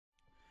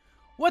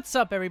What's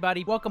up,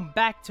 everybody? Welcome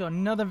back to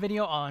another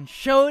video on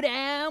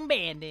Showdown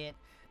Bandit.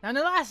 Now, in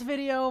the last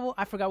video,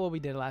 I forgot what we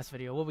did last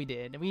video.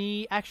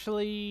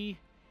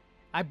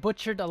 I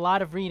butchered a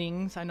lot of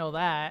readings, I know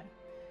that.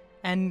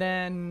 And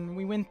then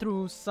we went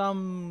through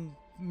some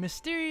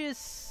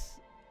mysterious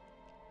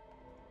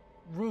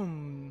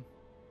room.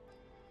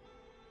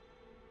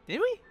 Did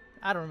we?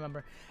 I don't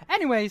remember.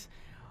 Anyways,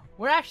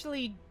 we're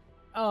actually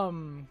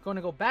going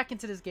to go back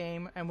into this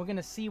game and we're going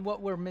to see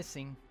what we're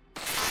missing.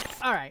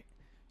 Alright.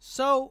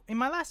 So, in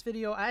my last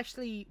video,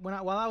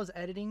 while I was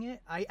editing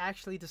it, I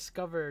actually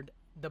discovered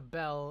the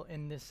bell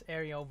in this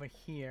area over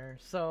here.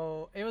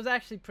 So, it was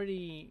actually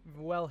pretty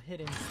well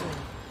hidden too.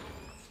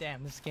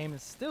 Damn, this game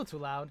is still too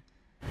loud.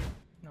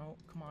 No,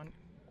 come on.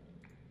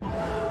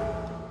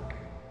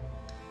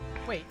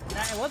 Wait,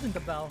 it wasn't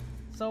the bell.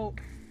 So,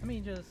 let me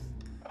just...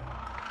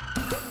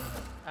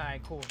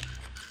 Alright, cool.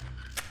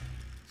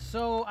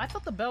 So, I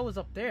thought the bell was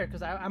up there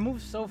because I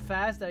moved so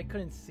fast that I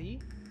couldn't see.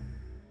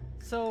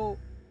 So...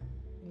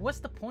 what's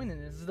the point in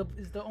this?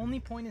 Is the only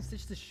point is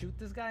just to shoot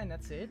this guy and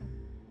that's it?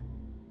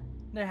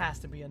 There has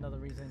to be another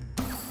reason.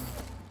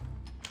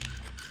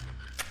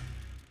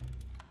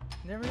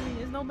 There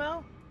really is no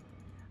bell?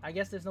 I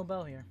guess there's no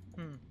bell here.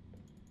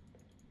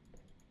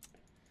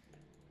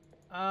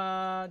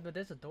 But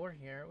there's a door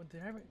here.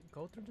 Did I ever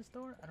go through this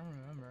door? I don't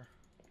remember.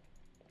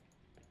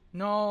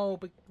 No,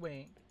 but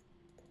wait.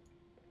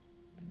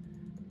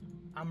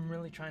 I'm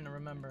really trying to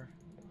remember.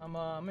 I'm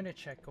gonna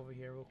check over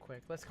here real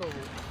quick. Let's go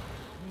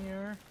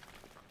here.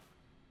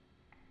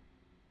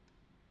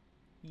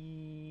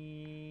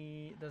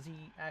 Does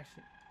he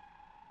actually?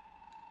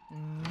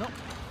 Nope.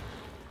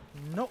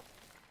 Nope.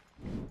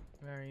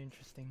 Very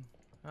interesting.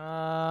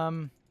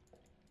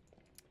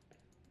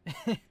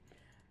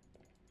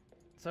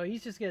 So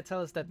he's just gonna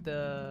tell us that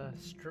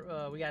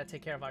we gotta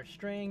take care of our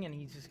string, and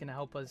he's just gonna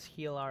help us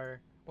heal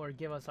or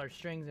give us our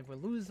strings if we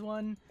lose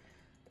one.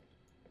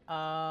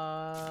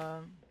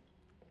 And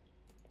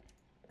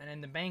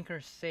then the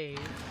banker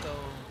saves, so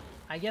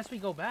I guess we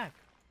go back.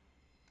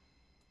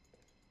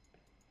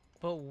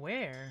 But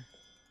where?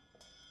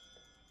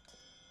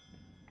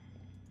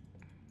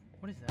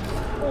 What is that?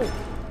 Oh!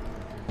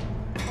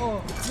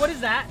 Oh, what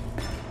is that?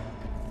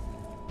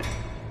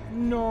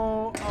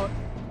 No.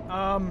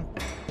 Oh,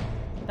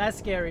 that's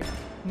scary.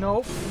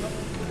 Nope. Nope.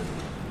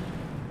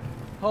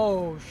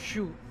 Oh,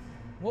 shoot.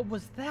 What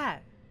was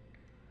that?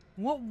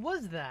 What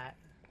was that?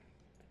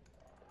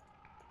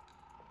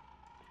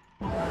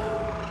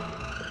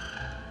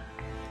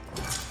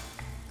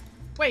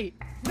 Wait,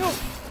 no!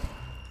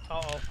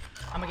 Uh-oh,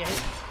 I'm gonna get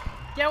hit.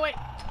 Get away!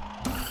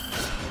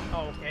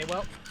 Oh, okay,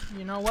 well,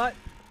 you know what?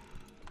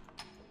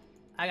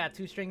 I got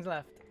 2 strings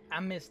left. I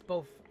missed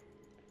both.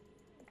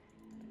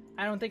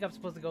 I don't think I'm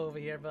supposed to go over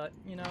here, but,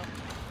 you know.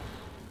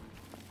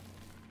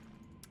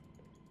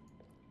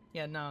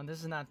 Yeah, no,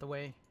 this is not the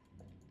way.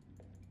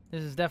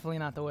 This is definitely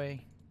not the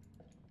way.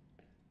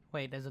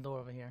 Wait, there's a door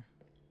over here.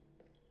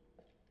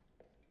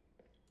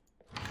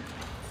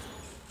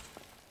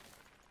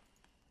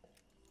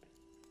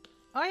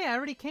 Oh yeah, I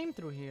already came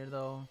through here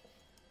though.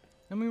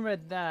 Let me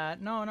read that.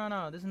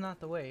 No, this is not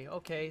the way.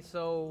 Okay,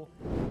 so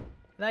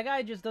that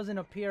guy just doesn't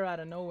appear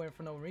out of nowhere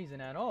for no reason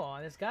at all.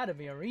 There's gotta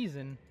be a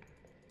reason.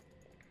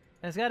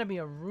 There's gotta be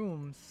a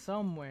room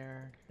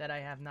somewhere that I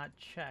have not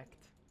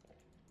checked.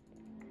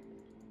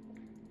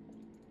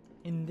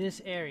 In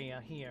this area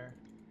here.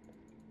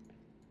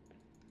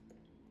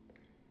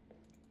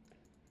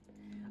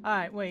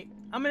 Alright, wait.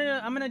 I'm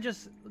gonna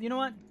just, you know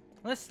what?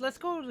 Let's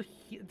go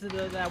to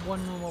that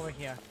one room over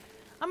here.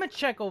 I'm gonna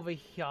check over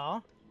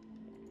here.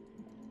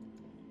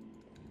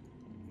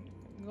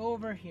 Go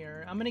over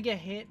here. I'm gonna get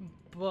hit,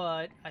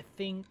 but I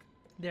think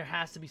there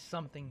has to be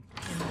something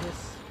in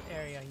this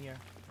area here.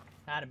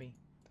 Gotta be.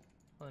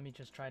 Well, let me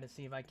just try to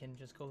see if I can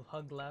just go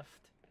hug left.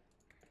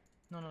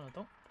 No,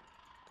 don't.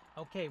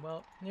 Okay,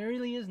 well, there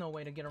really is no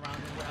way to get around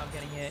it without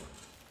getting hit.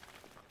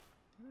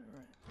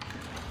 Alright.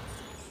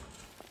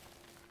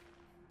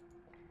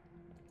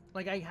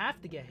 Like, I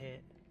have to get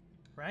hit,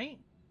 right?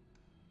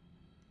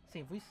 See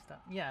if we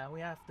stop. Yeah,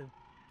 we have to.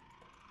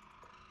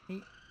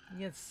 He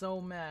gets so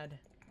mad.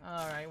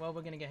 Alright, well,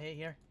 we're gonna get hit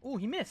here. Ooh,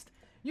 he missed!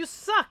 You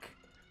suck!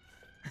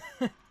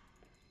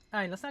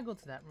 Alright, let's not go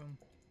to that room.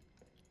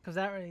 Because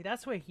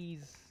that's where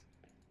he's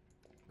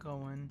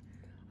going.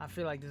 I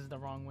feel like this is the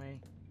wrong way.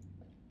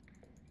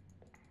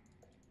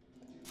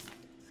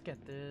 Let's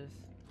get this.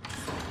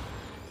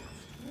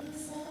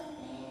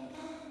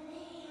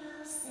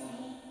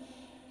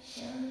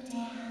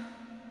 Showdown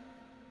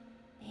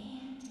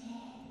Bandit.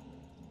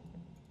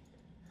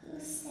 Who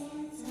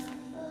stands up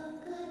for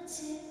good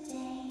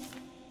today?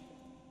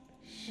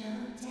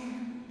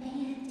 Showdown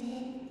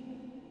Bandit.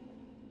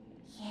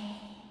 Yay.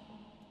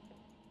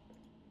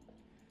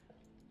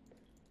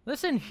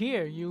 Listen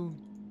here, you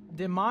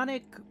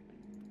demonic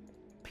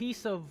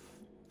piece of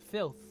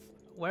filth,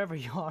 wherever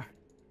you are.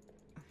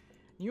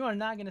 You are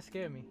not gonna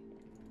scare me.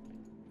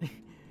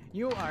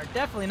 You are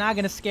definitely not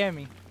gonna scare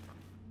me.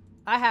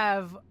 I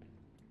have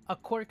a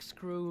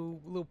corkscrew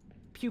little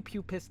pew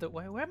pew pistol.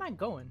 Where am I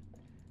going?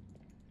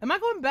 Am I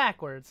going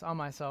backwards on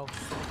myself?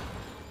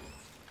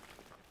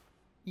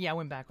 Yeah, I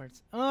went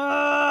backwards.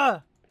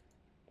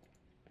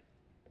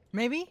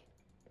 Maybe?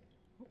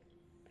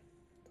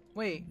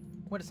 Wait,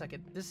 wait a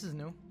second. This is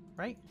new,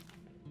 right?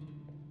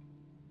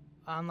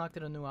 I unlocked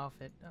a new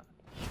outfit.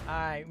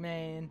 Alright,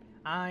 man.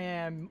 I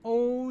am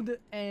old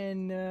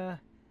and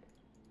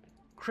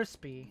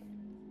crispy.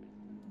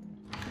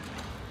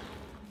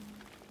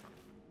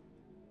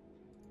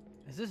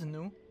 Is this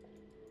new?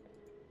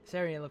 This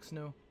area looks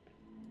new.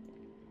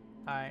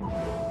 Alright.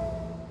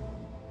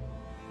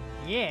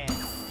 Yeah.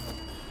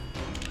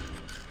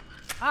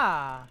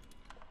 Ah.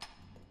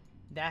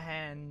 That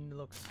hand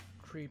looks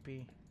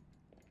creepy.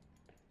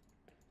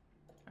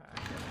 Alright,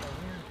 let's go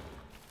here.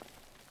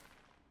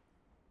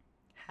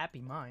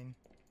 Happy Mind.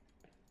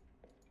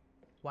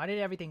 Why did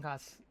everything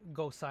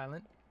go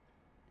silent?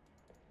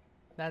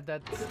 That's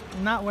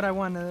not what I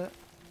want to...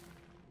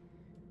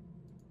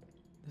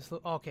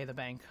 Okay, the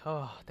bank.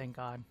 Oh, thank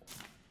God.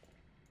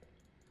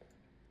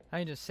 I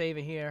can just save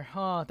it here.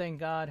 Oh, thank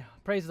God.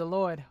 Praise the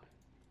Lord.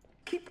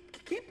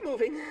 Keep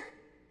moving.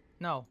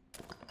 No.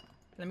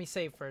 Let me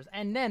save first,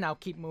 and then I'll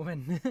keep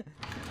moving.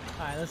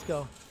 Alright, let's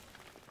go.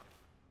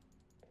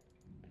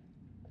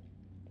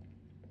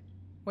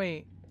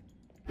 Wait.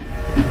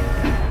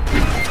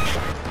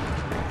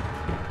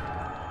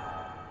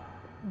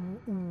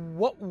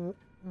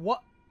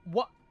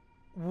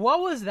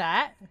 What was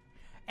that?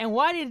 And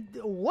why did...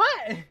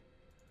 What?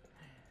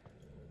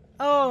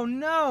 Oh,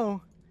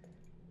 no.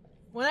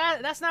 Well,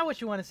 that's not what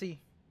you want to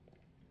see.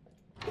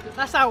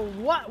 That's not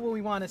what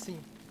we want to see.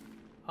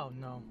 Oh,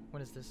 no.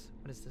 What is this?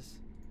 What is this?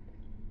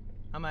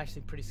 I'm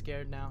actually pretty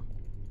scared now.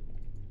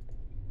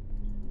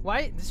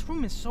 Why? This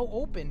room is so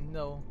open,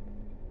 though.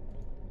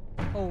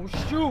 Oh,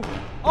 shoot.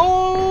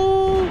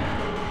 Oh!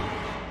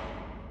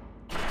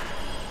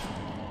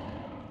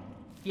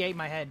 He ate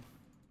my head.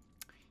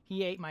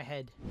 He ate my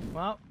head.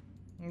 Well,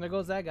 there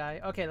goes that guy.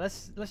 Okay,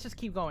 let's just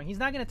keep going. He's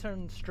not gonna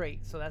turn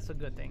straight, so that's a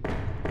good thing.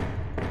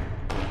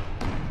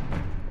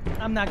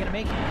 I'm not gonna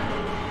make it.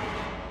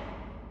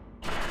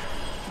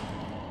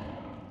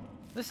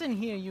 Listen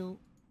here, you.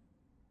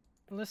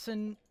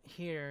 Listen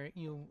here,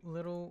 you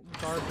little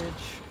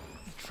garbage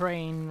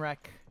train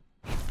wreck.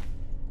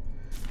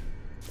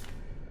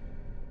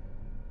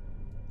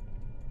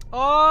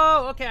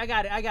 Oh, okay, I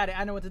got it.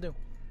 I know what to do.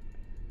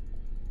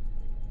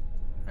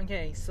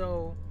 Okay,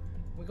 so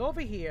we go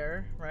over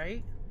here,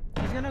 right?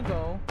 He's gonna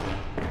go.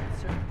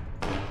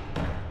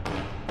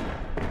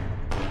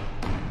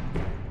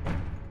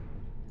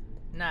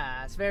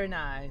 Nice, very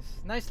nice.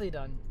 Nicely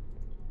done.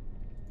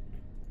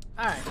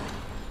 Alright.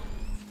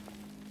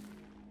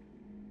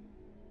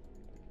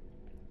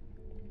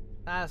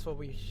 That's what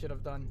we should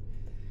have done.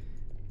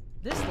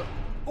 This look.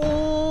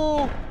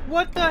 Oh,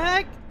 what the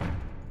heck?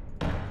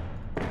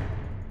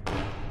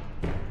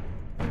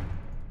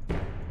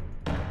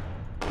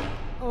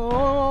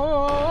 Oh,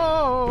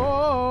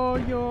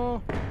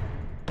 yo.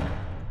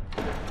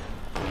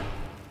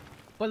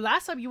 But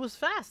last time you was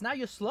fast. Now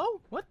you're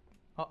slow. What?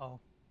 Uh-oh.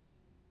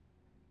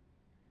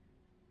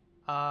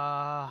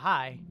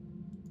 Hi.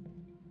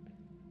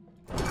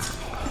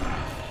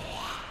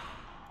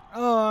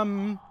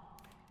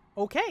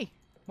 Okay.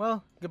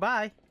 Well,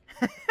 goodbye.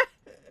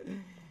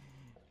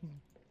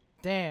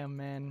 Damn,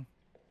 man.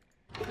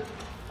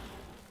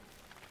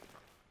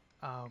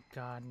 Oh,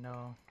 God,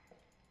 no.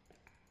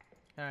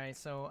 Alright,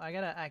 so I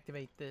gotta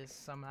activate this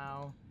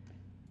somehow.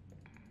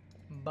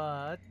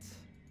 But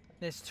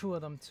there's two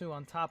of them, too,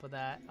 on top of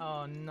that.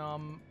 Oh,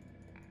 no.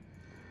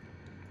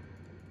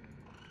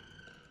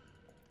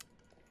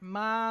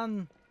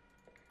 Man.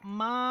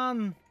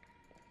 Man.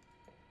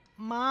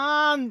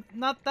 Man.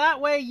 Not that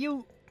way,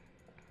 you...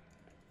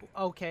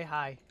 Okay,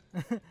 hi.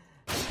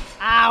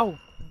 Ow!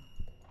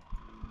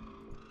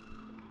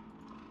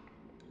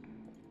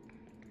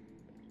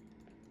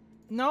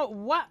 No,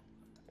 what?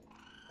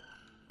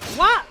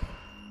 What?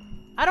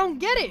 I don't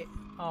get it.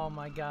 Oh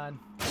my God.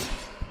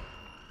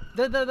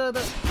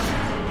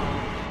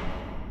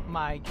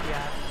 My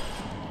God.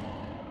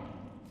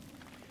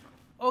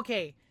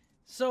 Okay,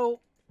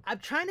 so I'm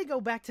trying to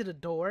go back to the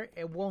door.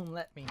 It won't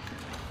let me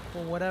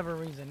for whatever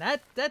reason.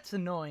 That's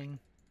annoying.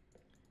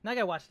 Now I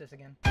gotta watch this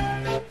again.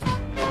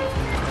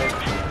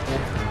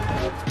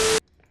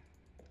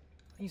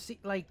 You see,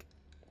 like,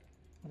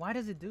 why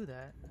does it do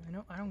that?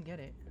 I don't get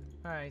it.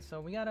 All right, so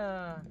we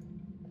gotta.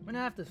 I'm gonna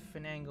have to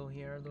finagle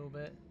here a little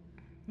bit.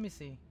 Let me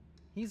see.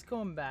 He's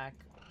going back.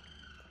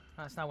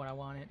 That's not what I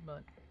wanted,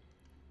 but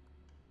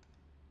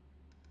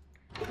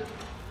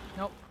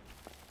nope.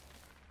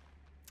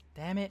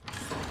 Damn it.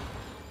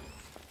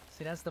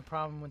 See, that's the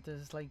problem with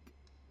this. Like,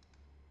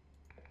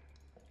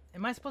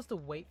 am I supposed to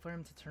wait for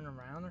him to turn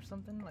around or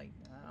something? Like,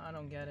 I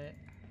don't get it.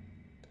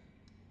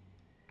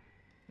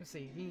 Let's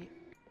see.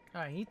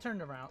 All right, he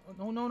turned around.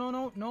 Oh,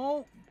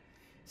 no.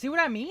 See what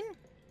I mean?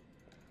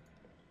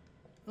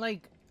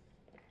 Like,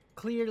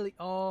 clearly.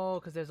 Oh,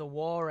 because there's a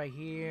wall right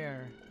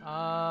here.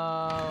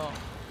 Oh,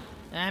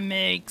 that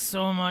makes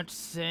so much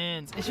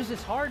sense. It's just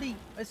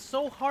it's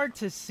so hard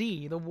to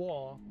see the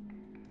wall.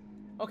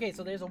 Okay,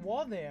 so there's a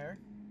wall there.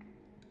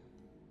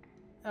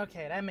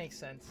 Okay, that makes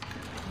sense.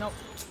 Nope.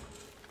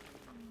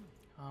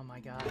 Oh my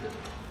god.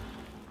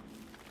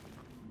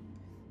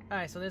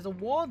 Alright, so there's a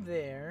wall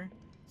there,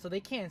 so they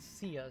can't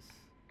see us.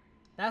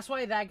 That's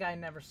why that guy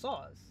never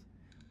saw us.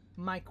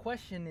 My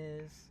question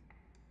is,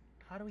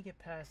 how do we get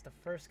past the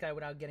first guy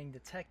without getting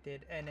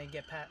detected and then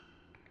get past...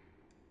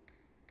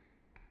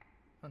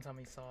 Don't tell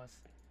me he saw us.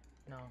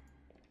 No.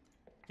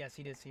 Yes,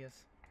 he did see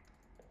us.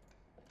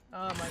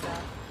 Oh my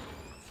god.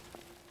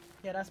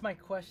 Yeah, that's my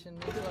question.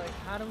 It's like,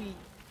 how do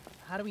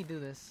we do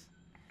this?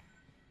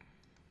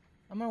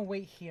 I'm gonna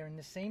wait here in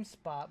the same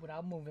spot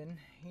without moving.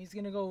 He's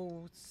gonna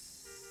go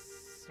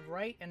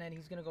right, and then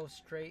he's gonna go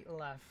straight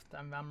left.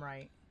 I'm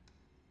right.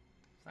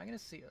 It's not gonna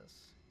see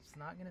us. It's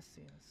not gonna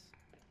see us.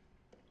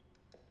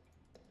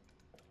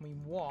 We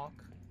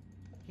walk.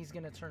 He's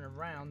gonna turn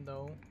around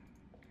though.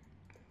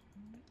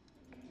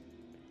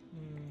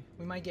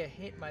 We might get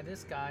hit by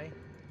this guy.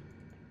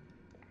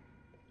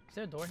 Is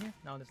there a door here?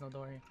 No, there's no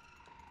door here.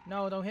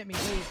 No, don't hit me,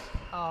 please.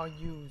 Oh,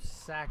 you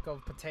sack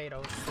of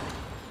potatoes.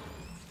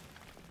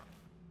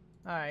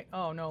 Alright.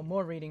 Oh, no.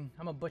 More reading.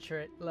 I'm gonna butcher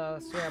it. Swear. I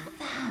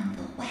found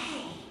the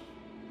way.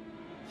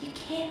 You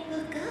can't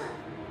look up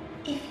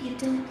if you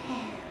don't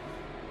have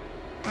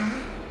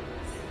eyes.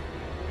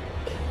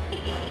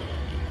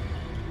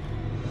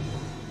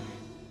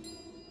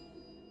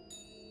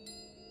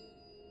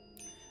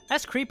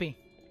 That's creepy.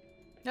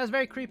 That's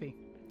very creepy.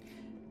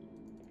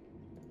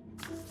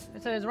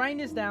 It says, writing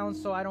this down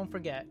so I don't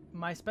forget.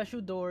 My special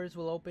doors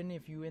will open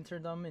if you enter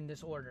them in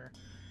this order.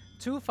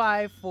 2,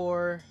 5,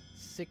 4,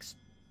 6,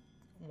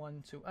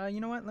 1, 2.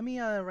 You know what? Let me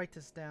write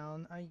this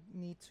down. I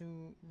need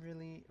to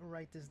really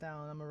write this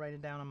down. I'm gonna write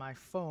it down on my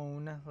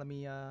phone. Let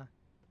me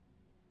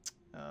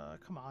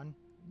come on.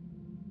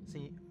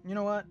 See, you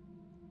know what?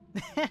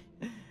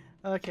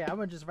 Okay, I'm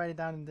gonna just write it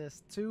down in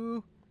this.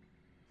 2,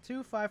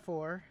 2, 5,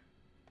 4,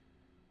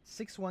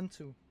 6, 1,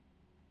 2.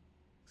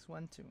 6,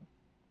 1, 2.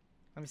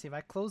 Let me see if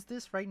I close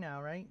this right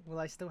now, right? Will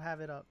I still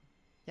have it up?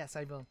 Yes,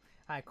 I will.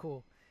 Alright,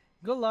 cool.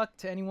 Good luck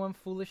to anyone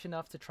foolish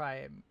enough to try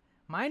it.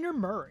 Minor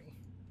Murray.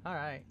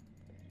 Alright.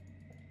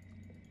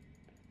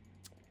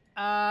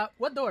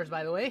 What doors,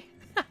 by the way?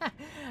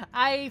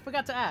 I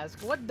forgot to ask.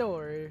 What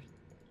door?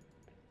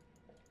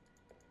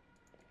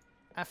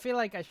 I feel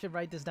like I should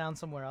write this down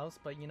somewhere else,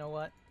 but you know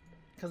what?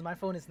 Because my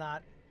phone is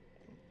not.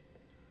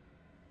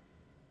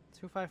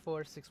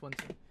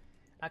 254612.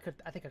 I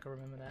think I could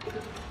remember that.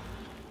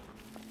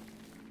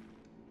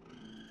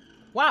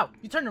 Wow,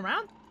 you turned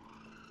around?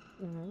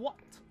 What?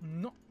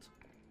 Not.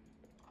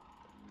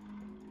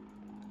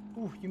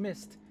 Ooh, you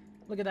missed.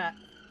 Look at that.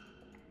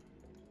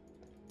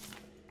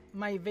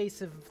 My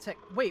evasive tech.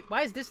 Wait,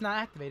 why is this not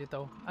activated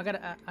though? I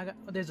got.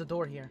 There's a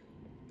door here.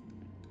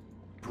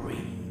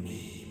 Bring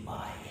me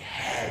my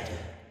head.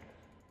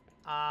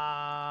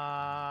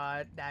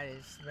 That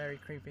is very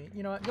creepy.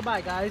 You know what?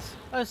 Goodbye, guys.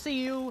 I'll see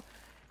you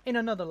in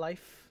another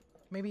life.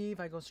 Maybe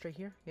if I go straight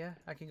here. Yeah,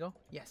 I can go.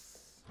 Yes.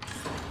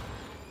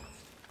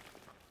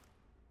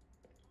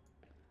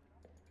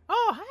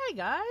 Oh, hi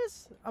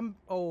guys.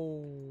 Oh,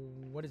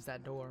 what is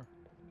that door?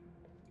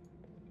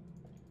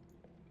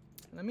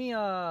 Let me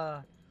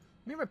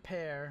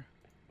repair.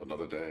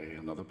 Another day,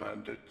 another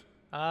bandit.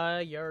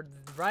 You're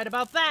right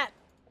about that.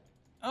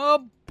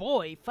 Oh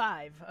boy,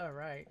 5. All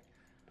right.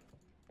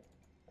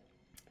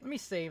 Let me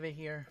save it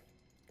here.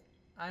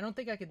 I don't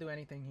think I could do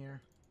anything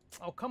here.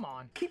 Oh, come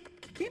on.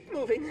 Keep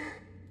moving.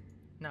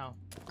 No.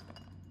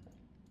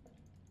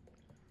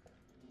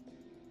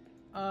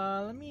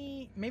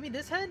 Maybe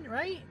this head,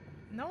 right?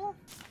 No?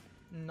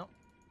 No.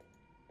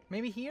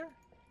 Maybe here?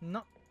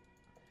 No.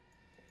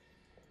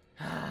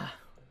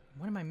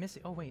 What am I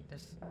missing? Oh, wait,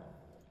 there's...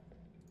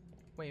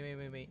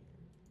 Wait.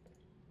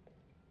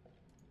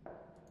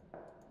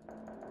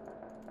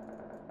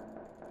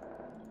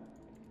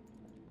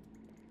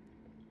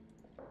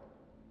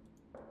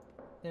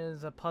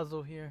 There's a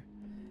puzzle here.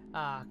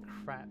 Ah,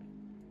 crap.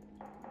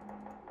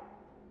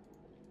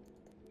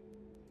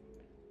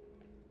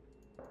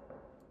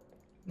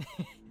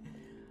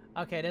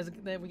 Okay,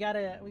 we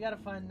gotta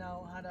find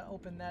out how to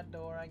open that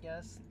door. I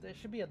guess there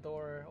should be a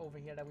door over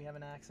here that we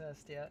haven't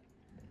accessed yet.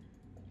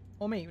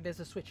 Oh, maybe there's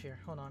a switch here.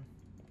 Hold on.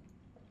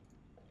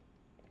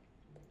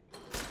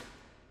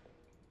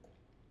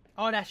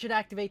 Oh, that should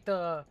activate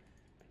the.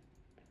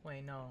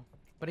 Wait, no.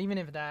 But even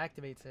if that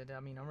activates it, I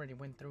mean, I already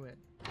went through it.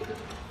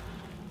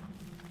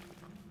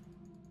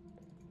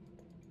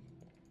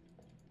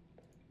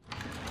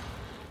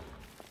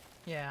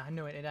 Yeah, I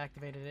knew it. It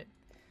activated it.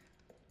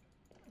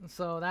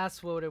 So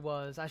that's what it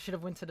was. I should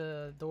have went to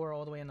the door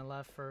all the way on the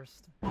left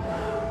first.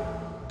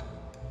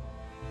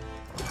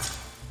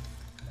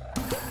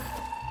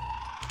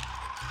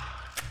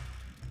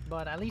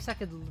 But at least I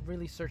could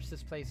really search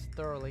this place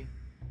thoroughly.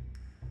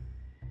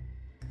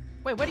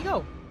 Wait, where'd he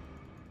go?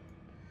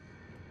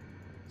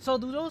 So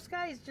do those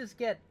guys just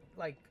get,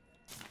 like,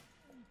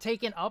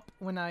 taken up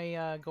when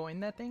I go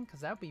in that thing? Because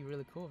that would be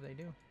really cool if they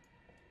do.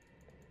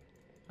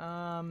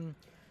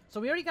 So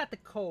we already got the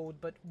code,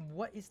 but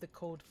what is the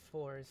code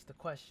for is the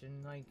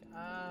question. Like,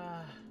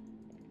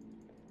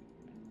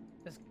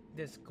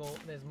 this gold,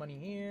 there's money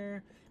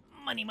here.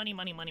 Money, money,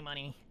 money, money,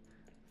 money.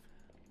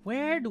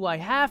 Where do I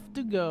have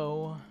to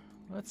go?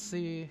 Let's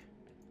see.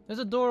 There's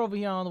a door over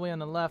here all the way on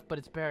the left, but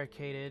it's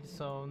barricaded,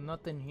 so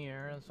nothing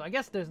here. So I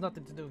guess there's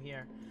nothing to do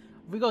here.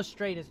 If we go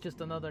straight, it's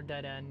just another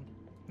dead end.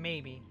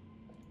 Maybe.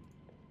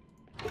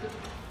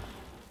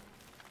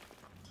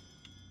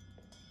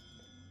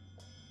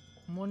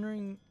 I'm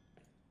wondering...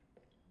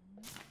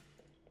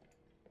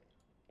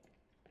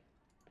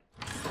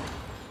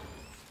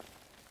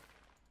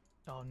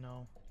 Oh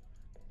no.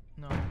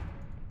 No.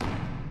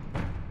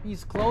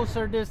 He's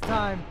closer this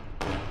time.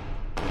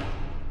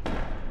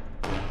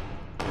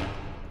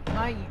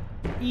 My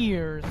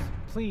ears,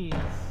 please.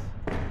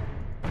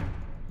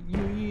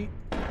 You.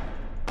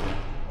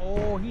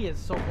 Oh, he is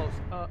so close.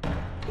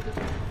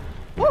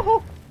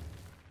 Woohoo!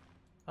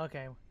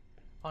 Okay.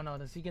 Oh no,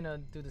 is he gonna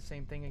do the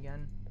same thing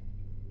again?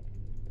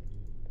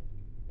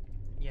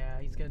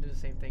 Yeah, he's gonna do the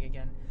same thing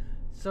again.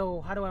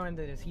 So how do I end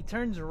this? He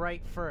turns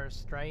right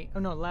first, right? Oh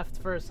no, left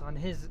first on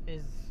his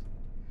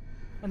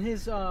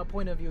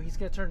point of view. He's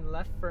gonna turn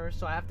left first,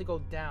 so I have to go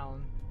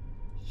down.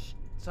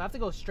 So I have to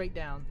go straight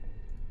down,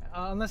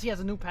 unless he has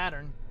a new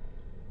pattern.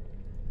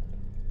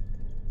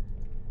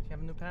 Does he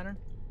have a new pattern?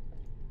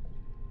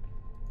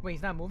 Wait,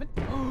 he's not moving?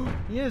 Oh,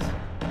 he is.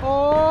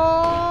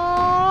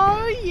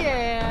 Oh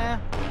yeah.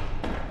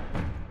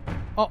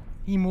 Oh,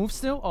 he moves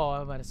still? Oh, I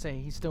was about to say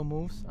he still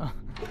moves.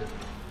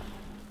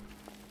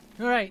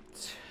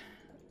 Alright.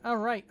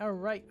 Alright.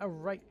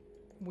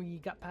 We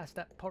got past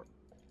that part.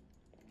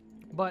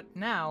 But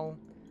now,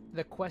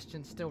 the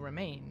question still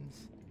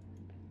remains.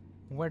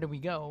 Where do we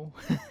go?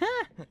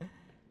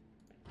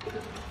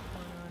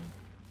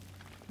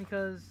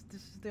 Because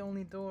this is the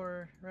only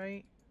door,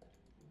 right?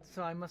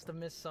 So I must have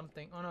missed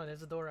something. Oh no,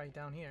 there's a door right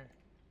down here.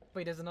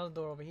 Wait, there's another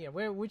door over here.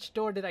 Which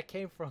door did I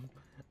came from?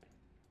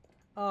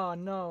 Oh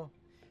no.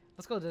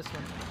 Let's go this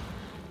one.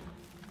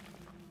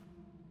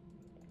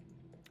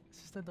 Is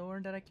this the door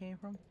that I came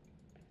from?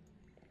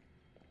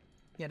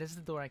 Yeah, this is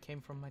the door I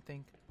came from, I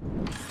think.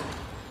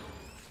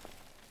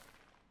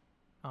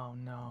 Oh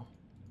no.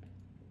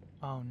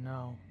 Oh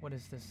no. What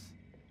is this?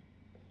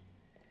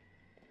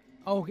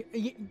 Oh,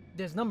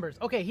 there's numbers.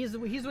 Okay, here's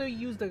where you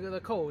use the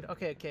code.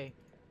 Okay.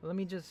 Let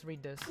me just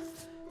read this.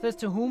 It says,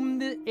 to whom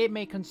it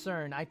may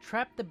concern, I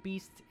trapped the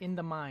beast in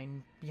the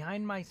mine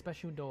behind my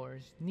special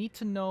doors. Need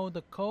to know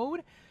the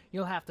code?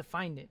 You'll have to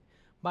find it.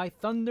 By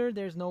thunder,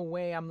 there's no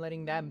way I'm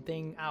letting that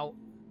thing out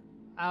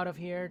of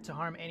here to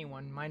harm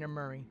anyone. Minor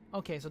Murray.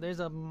 Okay, so there's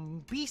a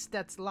beast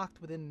that's locked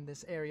within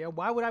this area.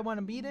 Why would I want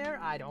to be there?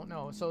 I don't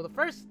know. So the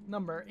first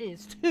number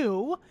is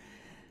 2.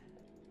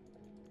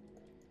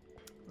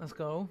 Let's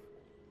go.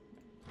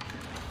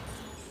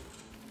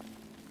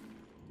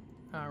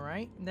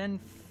 Alright, then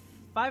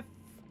 5.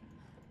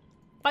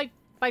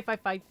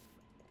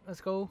 Let's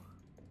go.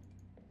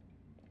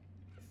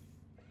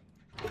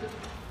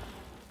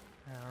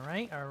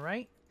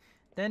 Alright.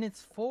 Then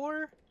it's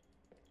 4,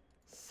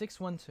 6,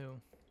 1,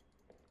 2.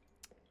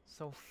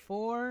 So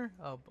 4.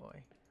 Oh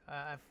boy.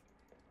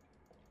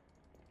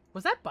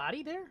 Was that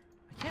body there?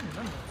 I can't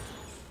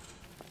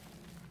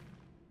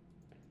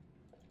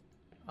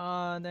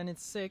remember. Then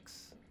it's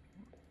 6.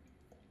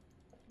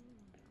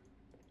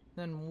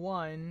 Then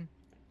 1.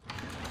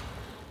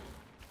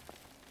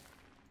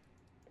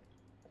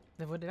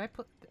 Then what did I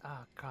put?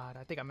 Oh god,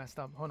 I think I messed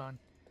up. Hold on.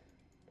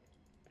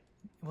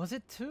 Was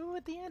it 2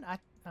 at the end? I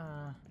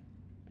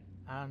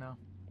don't know.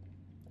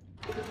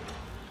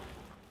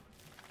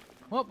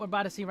 Well, we're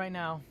about to see right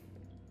now.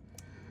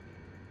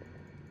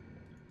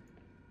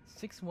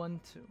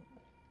 612.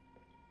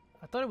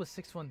 I thought it was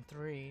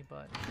 613,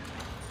 but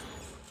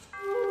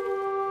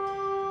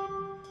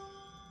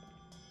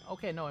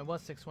okay, no, it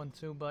was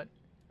 612, but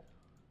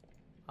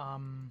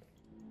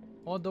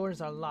all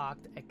doors are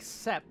locked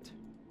except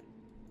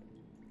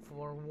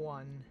for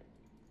 1.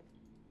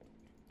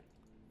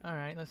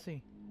 Alright, let's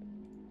see.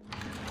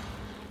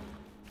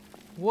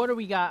 What do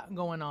we got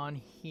going on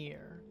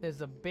here?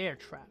 There's a bear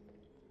trap.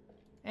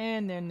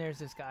 And then there's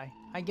this guy.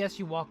 I guess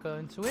you walk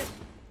into it.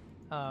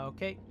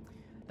 Okay.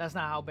 That's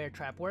not how bear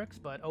trap works,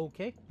 but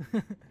okay.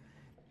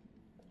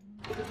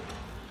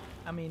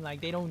 I mean,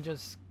 like, they don't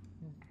just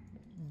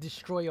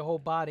destroy your whole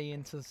body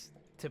into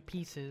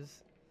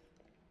pieces.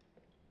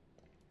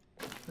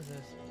 What's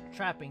this?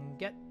 Trapping.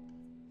 Get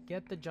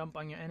the jump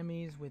on your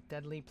enemies with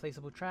deadly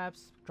placeable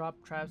traps. Drop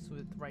traps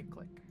with right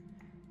click.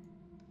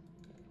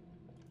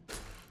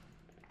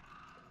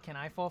 Can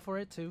I fall for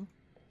it too?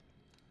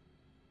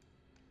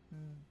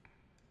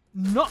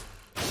 No!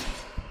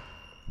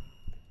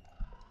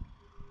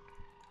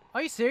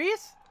 Are you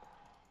serious?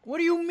 What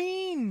do you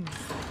mean?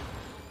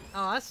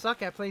 Oh, I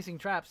suck at placing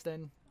traps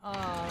then.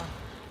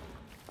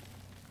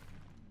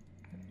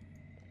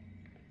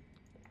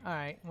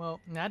 Alright, well,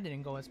 that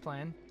didn't go as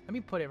planned. Let me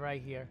put it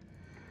right here.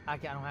 I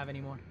don't have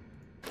any more.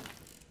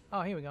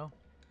 Oh, here we go.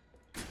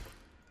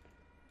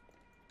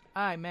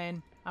 Alright,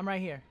 man. I'm right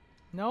here.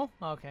 No?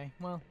 Okay,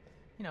 well,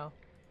 you know.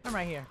 I'm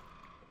right here.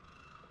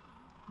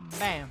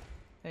 Bam.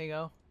 There you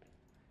go.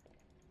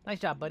 Nice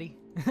job, buddy.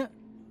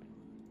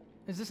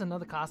 Is this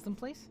another costume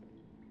place?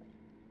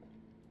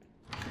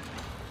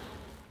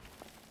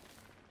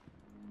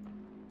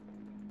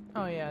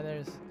 Oh yeah,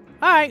 there's...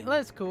 Alright,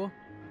 that's cool.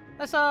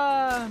 Let's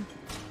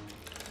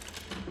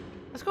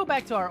go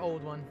back to our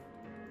old one.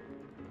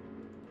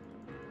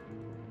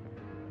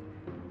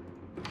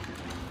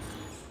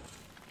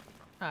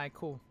 Alright,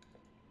 cool.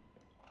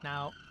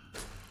 Now,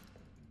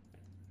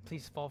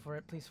 please fall for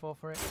it. Please fall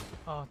for it.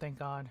 Oh, thank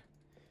God.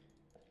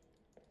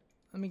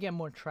 Let me get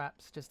more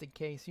traps just in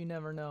case. You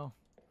never know.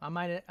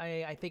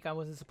 I think I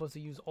wasn't supposed to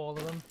use all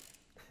of them.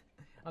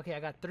 Okay, I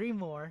got 3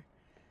 more.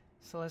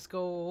 So let's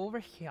go over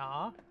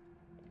here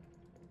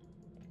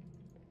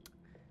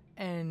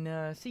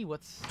and see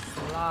what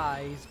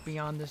lies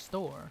beyond this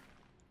door.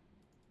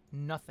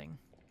 Nothing.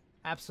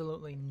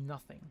 Absolutely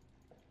nothing.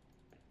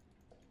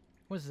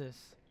 What's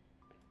this?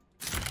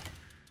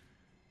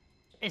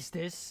 Is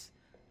this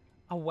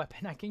a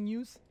weapon I can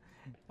use?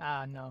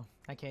 No.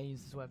 I can't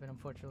use this weapon,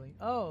 unfortunately.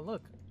 Oh,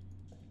 look.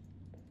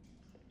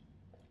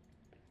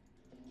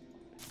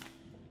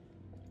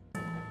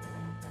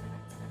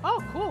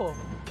 Oh, cool.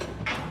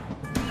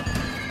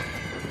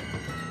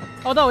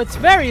 Although it's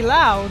very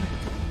loud.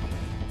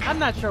 I'm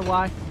not sure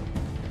why.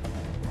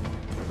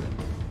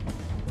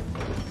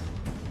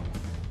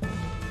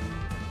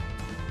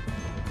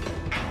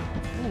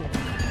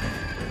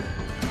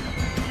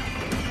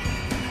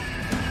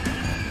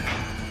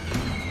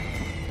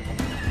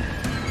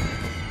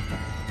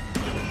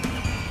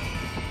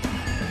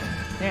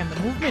 Damn, the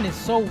movement is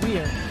so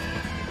weird.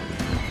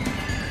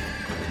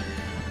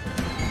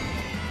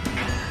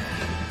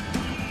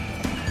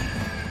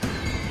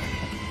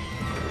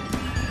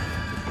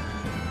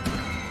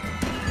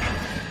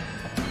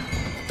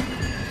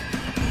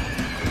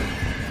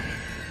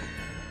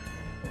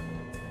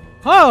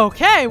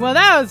 Okay, well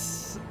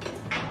that's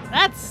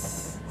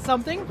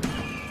something.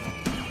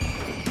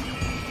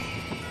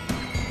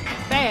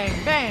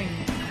 Bang, bang.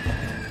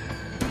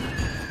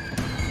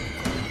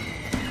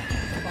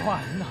 Oh,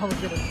 no,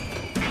 look at it.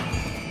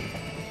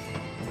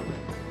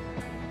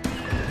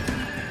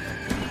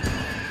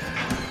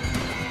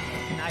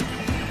 Nice.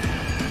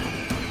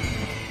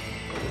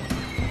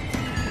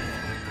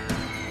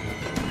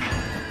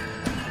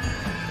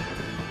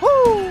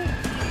 Woo!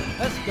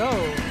 Let's go.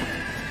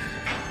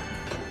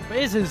 But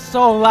this is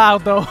so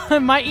loud, though.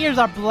 My ears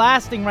are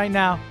blasting right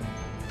now.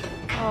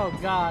 Oh,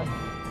 God.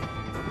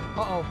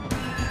 Uh-oh.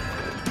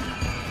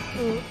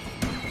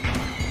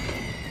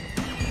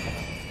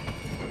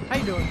 How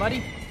you doing,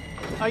 buddy?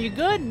 Are you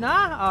good?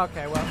 Nah?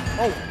 Okay, well.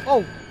 Oh,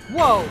 oh,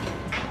 whoa.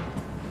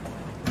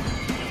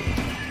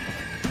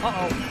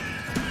 Uh-oh.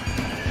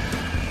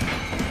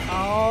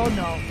 Oh,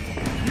 no.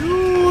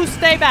 You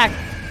stay back.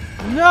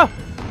 No.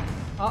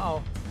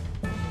 Uh-oh.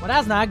 Well,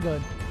 that's not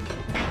good.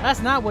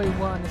 That's not what we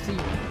wanted to see.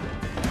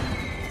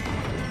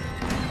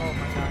 Oh,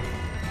 my God.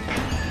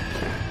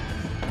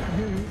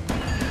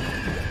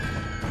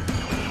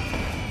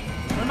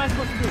 What am I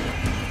supposed to do?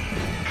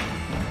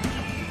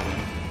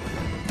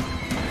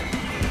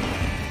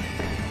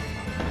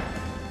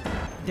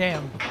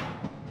 Damn.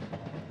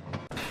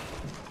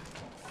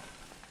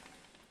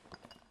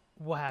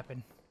 What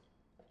happened?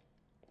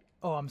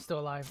 Oh, I'm still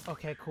alive.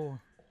 Okay, cool.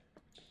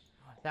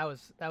 That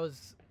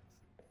was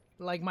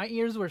like my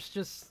ears were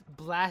just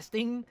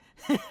blasting.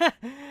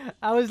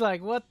 I was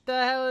like, what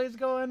the hell is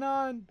going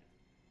on?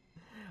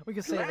 We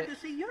can save it. Glad to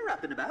see you're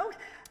up and about.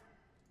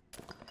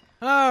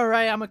 All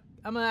right, I'm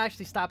gonna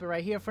actually stop it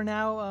right here for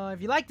now.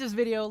 If you like this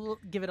video,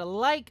 give it a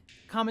like,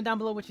 comment down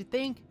below what you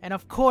think, and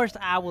of course,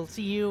 I will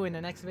see you in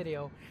the next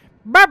video.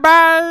 Bye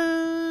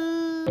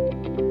bye.